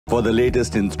For the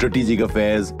latest in strategic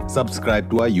affairs, subscribe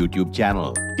to our YouTube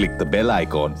channel. Click the bell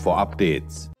icon for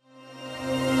updates.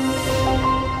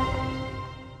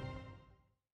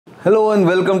 Hello and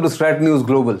welcome to StratNews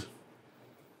Global.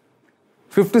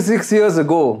 56 years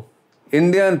ago,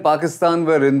 India and Pakistan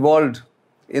were involved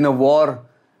in a war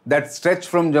that stretched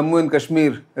from Jammu and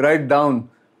Kashmir right down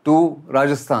to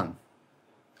Rajasthan.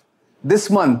 This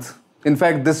month, in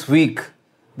fact this week,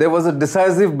 there was a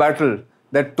decisive battle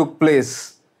that took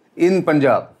place in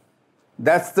Punjab.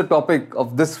 That's the topic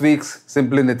of this week's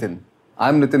Simply Nitin.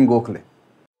 I'm Nitin Gokhale.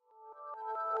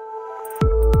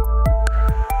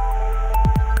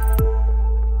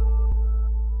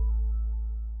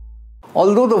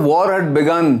 Although the war had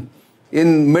begun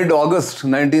in mid-August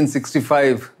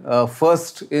 1965,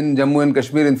 first in Jammu and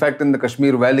Kashmir, in fact in the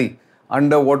Kashmir Valley,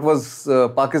 under what was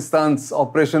Pakistan's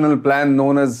operational plan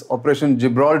known as Operation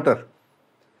Gibraltar,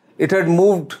 it had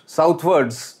moved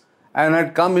southwards and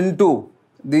had come into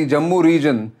the Jammu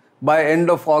region by end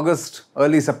of August,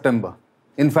 early September.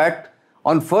 In fact,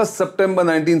 on 1st September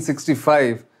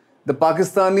 1965, the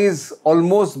Pakistanis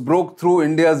almost broke through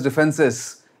India's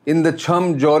defences in the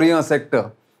Cham-Jauria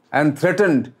sector and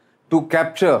threatened to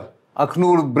capture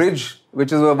Akhnur Bridge,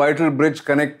 which is a vital bridge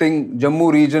connecting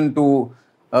Jammu region to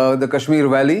the Kashmir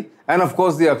Valley, and of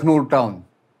course the Akhnur town.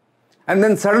 And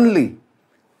then suddenly,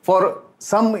 for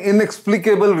some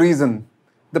inexplicable reason,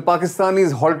 the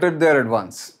Pakistanis halted their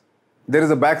advance. There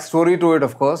is a backstory to it,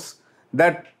 of course,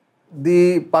 that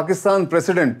the Pakistan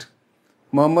President,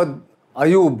 Muhammad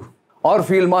Ayub, or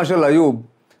Field Marshal Ayub,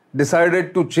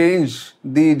 decided to change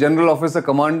the General Officer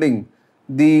commanding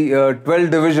the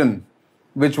 12th Division,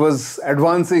 which was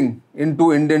advancing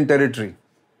into Indian territory.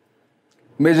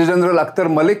 Major General Akhtar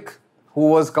Malik, who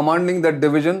was commanding that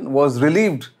division, was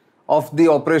relieved of the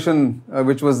operation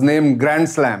which was named Grand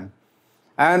Slam.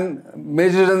 And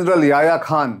Major General Yahya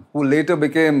Khan, who later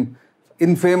became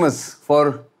infamous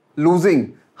for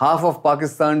losing half of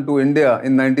Pakistan to India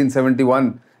in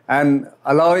 1971 and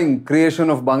allowing creation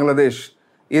of Bangladesh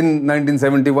in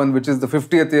 1971, which is the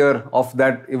 50th year of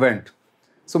that event.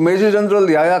 So Major General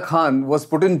Yahya Khan was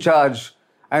put in charge,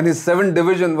 and his 7th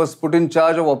Division was put in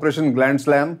charge of Operation Grand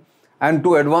Slam and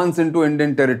to advance into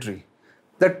Indian territory.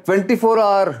 That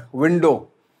 24-hour window,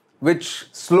 which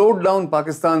slowed down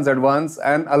Pakistan's advance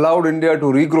and allowed India to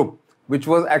regroup, which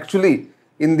was actually,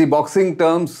 in the boxing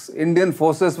terms, Indian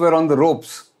forces were on the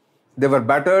ropes. They were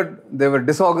battered, they were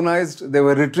disorganized, they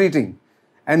were retreating.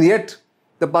 And yet,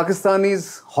 the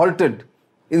Pakistanis halted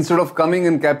instead of coming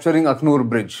and capturing Akhnur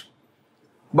Bridge.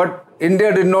 But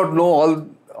India did not know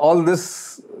all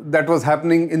this that was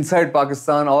happening inside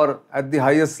Pakistan or at the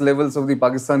highest levels of the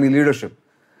Pakistani leadership.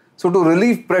 So to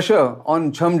relieve pressure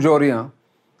on Cham-Jauria,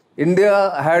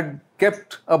 India had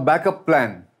kept a backup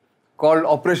plan called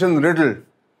Operation Riddle.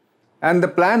 And the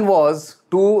plan was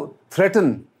to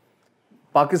threaten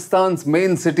Pakistan's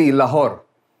main city, Lahore.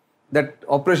 That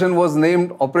operation was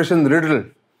named Operation Riddle.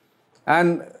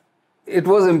 And it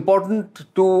was important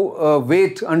to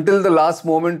wait until the last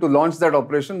moment to launch that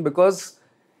operation, because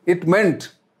it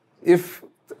meant if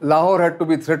Lahore had to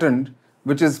be threatened,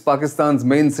 which is Pakistan's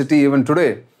main city even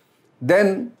today,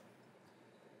 then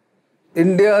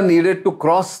India needed to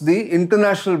cross the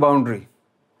international boundary.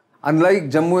 Unlike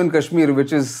Jammu and Kashmir,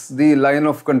 which is the line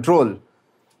of control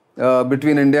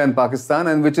between India and Pakistan,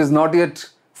 and which is not yet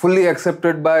fully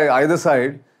accepted by either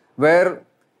side, where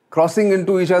crossing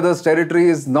into each other's territory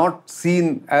is not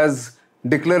seen as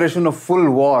declaration of full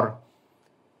war.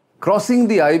 Crossing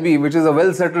the IB, which is a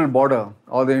well-settled border,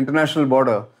 or the international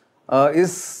border,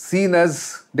 is seen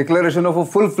as declaration of a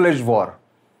full-fledged war.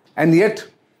 And yet,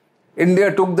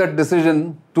 India took that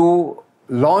decision to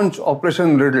launch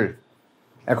Operation Riddle.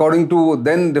 According to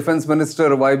then Defence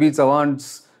Minister Y.B.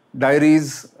 Chauhan's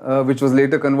diaries, which was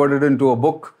later converted into a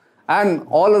book, and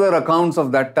all other accounts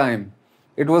of that time,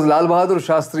 it was Lal Bahadur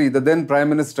Shastri, the then Prime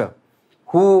Minister,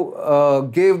 who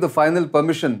gave the final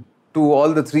permission to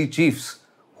all the three chiefs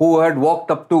who had walked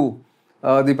up to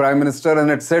the Prime Minister and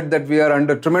had said that we are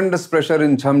under tremendous pressure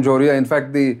in Cham-Jauria. In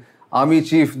fact, the army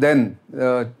chief then,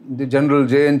 the General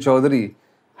J.N. Chaudhary,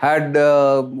 had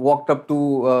walked up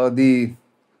to the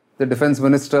Defence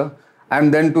Minister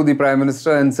and then to the Prime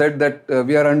Minister and said that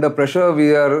we are under pressure,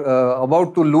 we are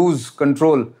about to lose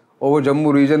control over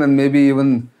Jammu region and maybe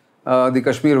even the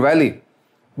Kashmir Valley.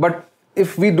 But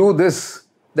if we do this,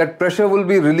 that pressure will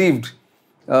be relieved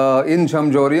in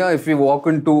Cham-Jauria if we walk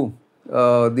into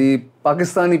the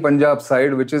Pakistani Punjab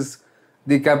side, which is,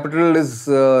 the capital is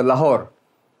Lahore.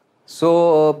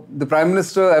 So the Prime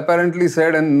Minister apparently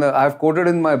said, and I have quoted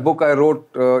in my book I wrote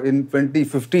in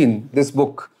 2015, this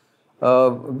book,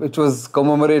 which was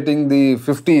commemorating the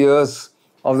 50 years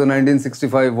of the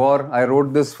 1965 war. I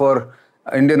wrote this for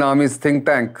Indian Army's think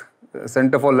tank,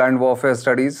 Center for Land Warfare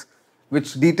Studies,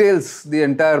 which details the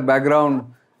entire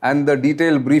background and the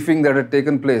detailed briefing that had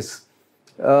taken place.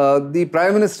 The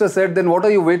Prime Minister said, then what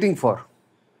are you waiting for?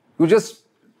 You just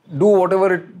do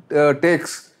whatever it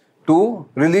takes to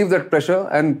relieve that pressure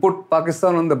and put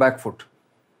Pakistan on the back foot.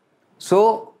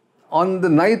 So, on the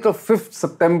night of 5th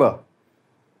September,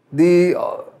 the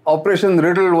Operation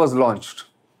Riddle was launched.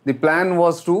 The plan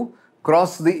was to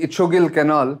cross the Ichogil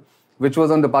Canal, which was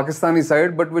on the Pakistani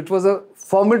side, but which was a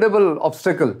formidable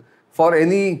obstacle for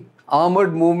any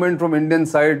armored movement from Indian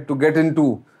side to get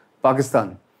into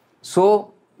Pakistan.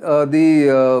 So,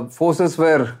 the forces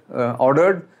were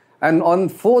ordered, and on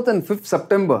 4th and 5th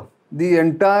September, the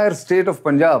entire state of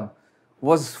Punjab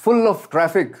was full of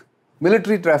traffic,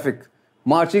 military traffic,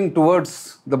 marching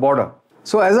towards the border.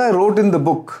 So as I wrote in the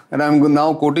book, and I'm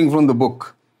now quoting from the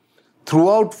book,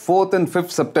 throughout 4th and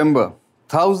 5th September,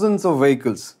 thousands of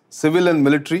vehicles, civil and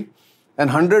military, and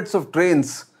hundreds of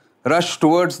trains rushed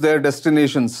towards their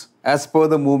destinations as per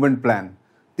the movement plan.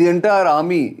 The entire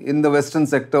army in the western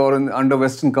sector or under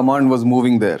Western Command was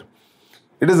moving there.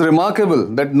 It is remarkable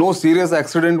that no serious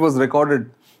accident was recorded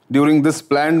during this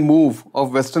planned move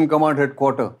of Western Command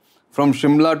headquarters from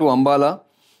Shimla to Ambala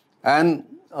and,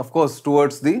 of course,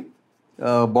 towards the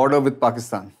border with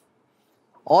Pakistan.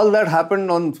 All that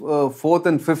happened on 4th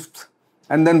and 5th,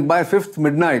 and then by 5th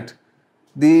midnight,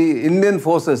 the Indian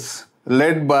forces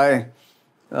led by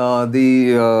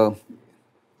the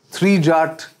 3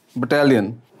 Jat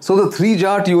battalion. So the 3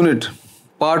 Jat unit,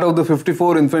 part of the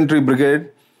 54 Infantry Brigade,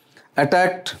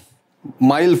 attacked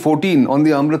mile 14 on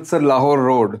the Amritsar-Lahore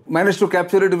road, managed to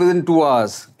capture it within 2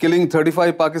 hours, killing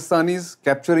 35 Pakistanis,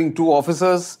 capturing 2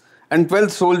 officers and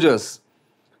 12 soldiers,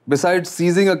 besides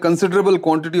seizing a considerable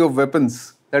quantity of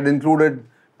weapons that included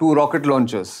 2 rocket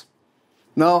launchers.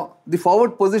 Now, the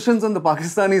forward positions on the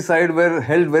Pakistani side were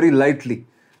held very lightly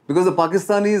because the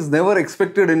Pakistanis never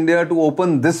expected India to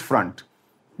open this front.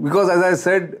 Because as I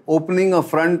said, opening a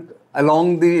front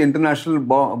along the international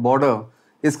border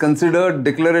is considered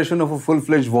declaration of a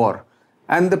full-fledged war.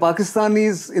 And the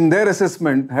Pakistanis, in their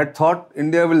assessment, had thought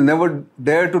India will never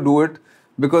dare to do it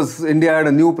because India had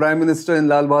a new Prime Minister in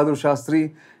Lal Bahadur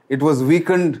Shastri. It was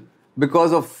weakened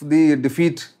because of the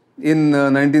defeat in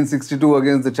 1962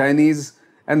 against the Chinese,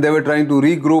 and they were trying to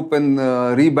regroup and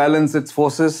rebalance its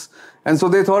forces. And so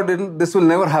they thought this will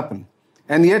never happen.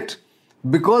 And yet,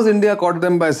 because India caught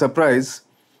them by surprise,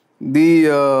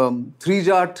 the 3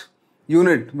 Jat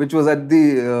unit, which was at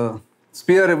the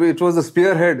which was the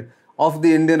spearhead of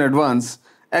the Indian advance,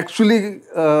 actually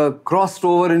crossed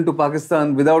over into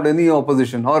Pakistan without any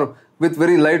opposition or with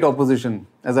very light opposition,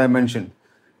 as I mentioned.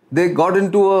 They got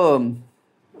into a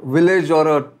village or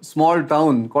a small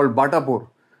town called Batapur.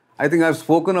 I think I've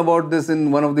spoken about this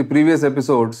in one of the previous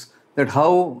episodes, that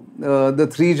how the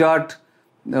 3 Jat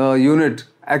unit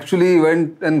actually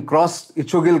went and crossed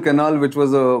Ichogil Canal, which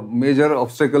was a major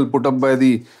obstacle put up by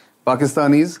the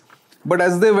Pakistanis. But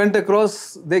as they went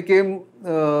across, they came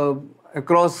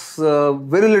across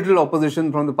very little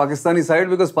opposition from the Pakistani side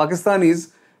because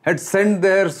Pakistanis had sent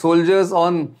their soldiers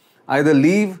on either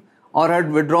leave or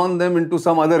had withdrawn them into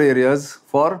some other areas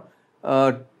for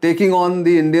taking on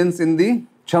the Indians in the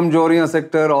Chamjoriya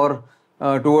sector or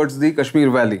towards the Kashmir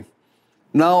Valley.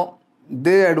 Now,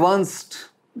 they advanced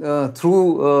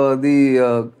through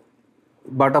the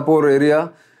Batapur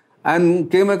area and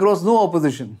came across no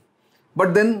opposition.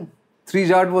 But then 3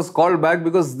 Jat was called back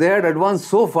because they had advanced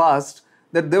so fast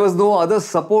that there was no other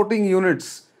supporting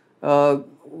units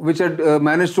which had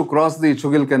managed to cross the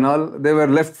Ichogil Canal. They were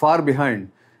left far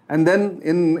behind. And then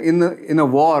in a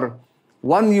war,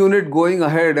 one unit going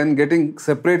ahead and getting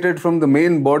separated from the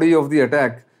main body of the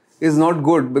attack is not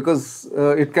good because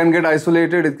it can get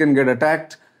isolated, it can get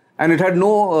attacked, and it had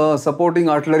no supporting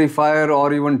artillery fire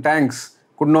or even tanks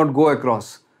could not go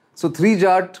across. So 3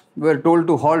 Jat were told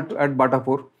to halt at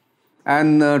Batapur,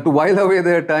 and to while away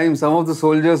their time, some of the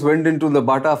soldiers went into the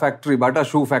Bata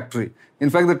shoe factory. In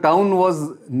fact, the town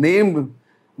was named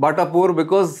Batapur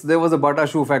because there was a Bata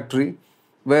shoe factory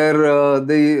where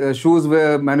the shoes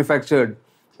were manufactured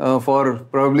for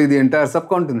probably the entire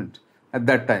subcontinent at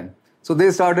that time. So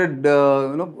they started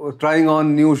trying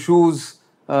on new shoes,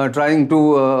 trying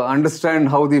to understand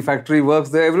how the factory works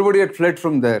there. Everybody had fled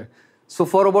from there. So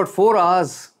for about 4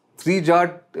 hours, 3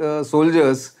 Jat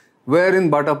soldiers were in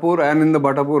Batapur and in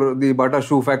the Bata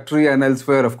shoe factory and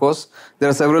elsewhere, of course. There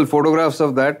are several photographs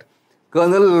of that.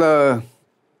 Colonel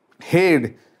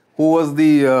Haid,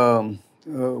 who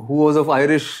was of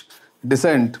Irish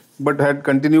descent, but had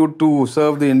continued to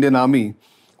serve the Indian Army,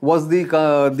 was the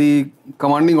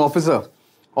commanding officer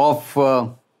of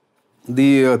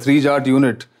the 3 Jat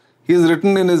unit. He's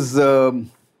written in his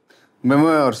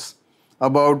memoirs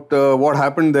about what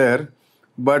happened there.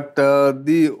 But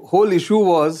the whole issue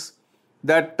was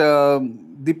that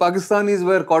the Pakistanis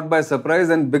were caught by surprise,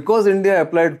 and because India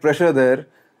applied pressure there,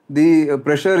 the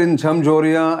pressure in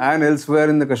Chamjoria and elsewhere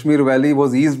in the Kashmir Valley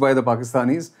was eased by the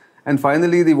Pakistanis, and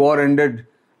finally the war ended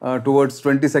towards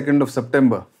 22nd of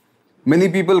September. Many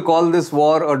people call this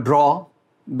war a draw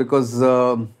because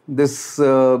there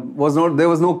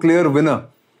was no clear winner.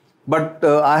 But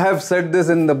I have said this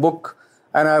in the book,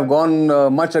 and I have gone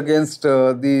much against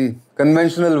the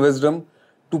conventional wisdom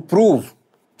to prove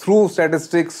through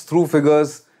statistics, through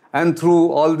figures, and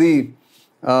through all the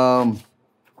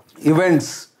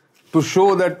events to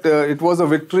show that it was a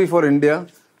victory for India,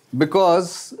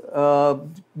 because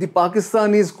the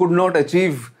Pakistanis could not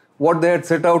achieve what they had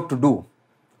set out to do.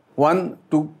 One,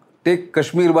 to take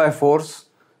Kashmir by force,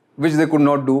 which they could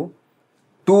not do.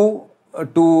 Two,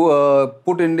 to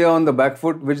put India on the back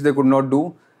foot, which they could not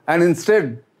do. And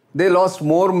instead, they lost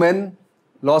more men,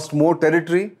 lost more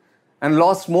territory, and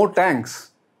lost more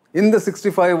tanks. In the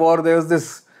 65 war, there was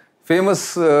this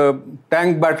famous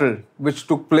tank battle which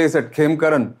took place at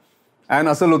Khemkaran and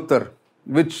Asal Uttar,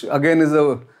 which again is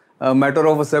a matter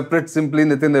of a separate Simply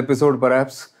Nitin episode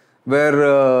perhaps, where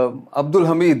Abdul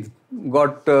Hamid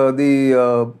got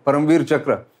the Paramveer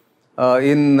Chakra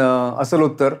in Asal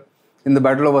Uttar, in the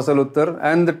Battle of Asal Uttar.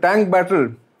 And the tank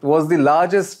battle was the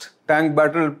largest tank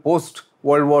battle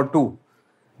post-World War II.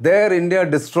 There, India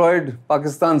destroyed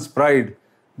Pakistan's pride.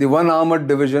 The one armoured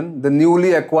division, the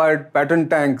newly acquired pattern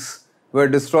tanks were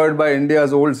destroyed by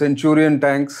India's old Centurion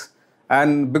tanks.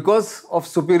 And because of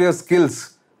superior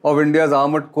skills of India's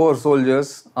armoured corps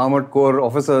soldiers, armoured corps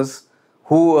officers,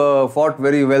 who fought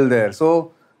very well there.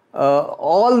 So,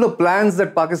 all the plans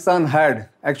that Pakistan had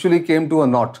actually came to a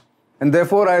naught. And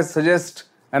therefore, I suggest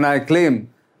and I claim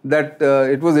that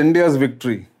it was India's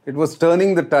victory. It was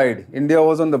turning the tide. India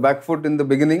was on the back foot in the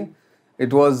beginning.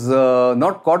 It was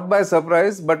not caught by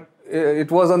surprise, but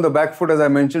it was on the back foot, as I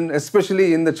mentioned,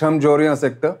 especially in the Chamjoria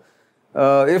sector.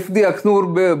 If the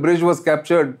Akhnur bridge was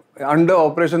captured under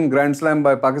Operation Grand Slam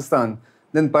by Pakistan,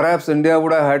 then perhaps India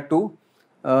would have had to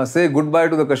say goodbye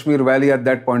to the Kashmir Valley at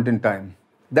that point in time.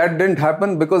 That didn't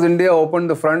happen because India opened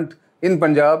the front in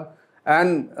Punjab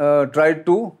and tried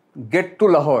to get to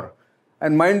Lahore.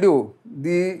 And mind you,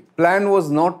 the plan was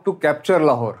not to capture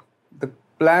Lahore. The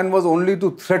plan was only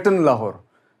to threaten Lahore,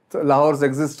 Lahore's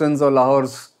existence or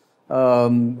Lahore's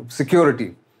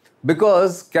security.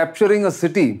 Because capturing a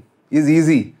city is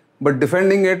easy, but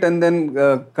defending it and then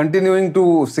continuing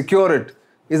to secure it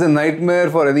is a nightmare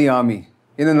for any army.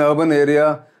 In an urban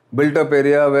area, built-up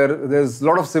area where there's a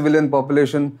lot of civilian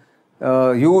population,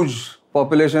 huge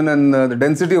population, and the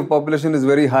density of population is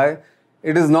very high,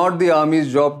 it is not the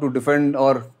army's job to defend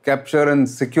or capture and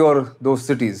secure those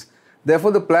cities.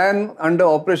 Therefore, the plan under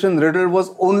Operation Riddle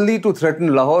was only to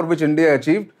threaten Lahore, which India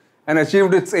achieved, and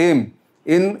achieved its aim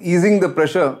in easing the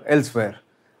pressure elsewhere.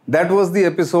 That was the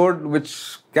episode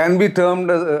which can be termed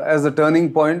as a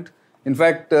turning point. In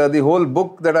fact, the whole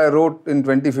book that I wrote in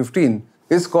 2015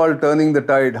 is called Turning the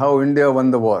Tide, How India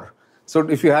Won the War. So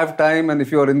if you have time and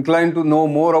if you are inclined to know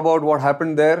more about what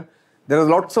happened there are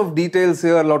lots of details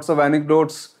here, lots of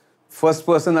anecdotes,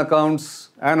 first-person accounts,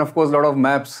 and of course a lot of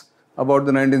maps about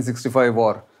the 1965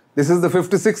 war. This is the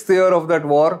 56th year of that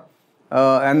war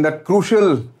and that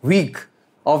crucial week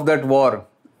of that war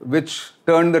which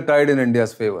turned the tide in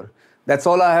India's favor. That's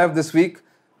all I have this week.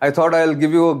 I thought I'll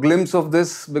give you a glimpse of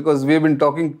this because we've been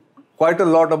talking quite a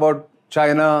lot about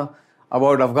China,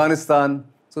 about Afghanistan.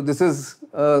 So this is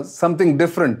something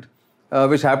different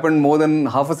which happened more than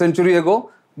half a century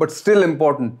ago, but still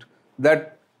important.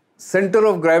 That center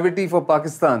of gravity for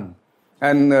Pakistan,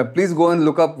 and please go and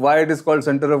look up why it is called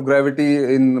center of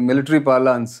gravity in military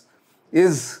parlance,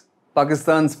 is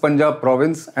Pakistan's Punjab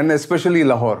province and especially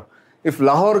Lahore. If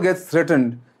Lahore gets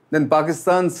threatened, then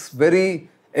Pakistan's very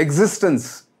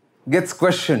existence gets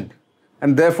questioned.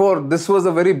 And therefore, this was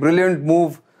a very brilliant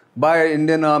move by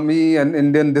Indian Army and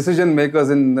Indian decision makers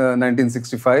in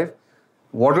 1965.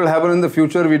 What will happen in the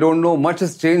future, we don't know. Much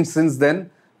has changed since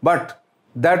then. But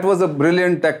that was a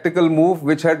brilliant tactical move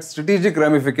which had strategic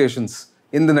ramifications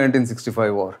in the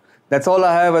 1965 war. That's all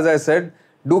I have, as I said.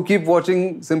 Do keep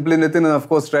watching Simply Nitin and of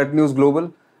course StratNews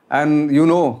Global. And you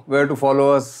know where to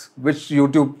follow us, which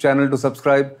YouTube channel to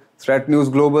subscribe, StratNews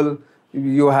Global.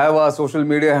 You have our social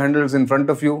media handles in front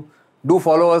of you. Do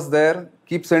follow us there.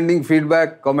 Keep sending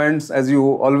feedback, comments as you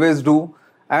always do.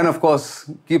 And of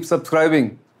course, keep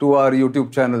subscribing to our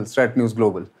YouTube channel, StratNews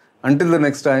Global. Until the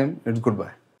next time, it's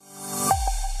goodbye.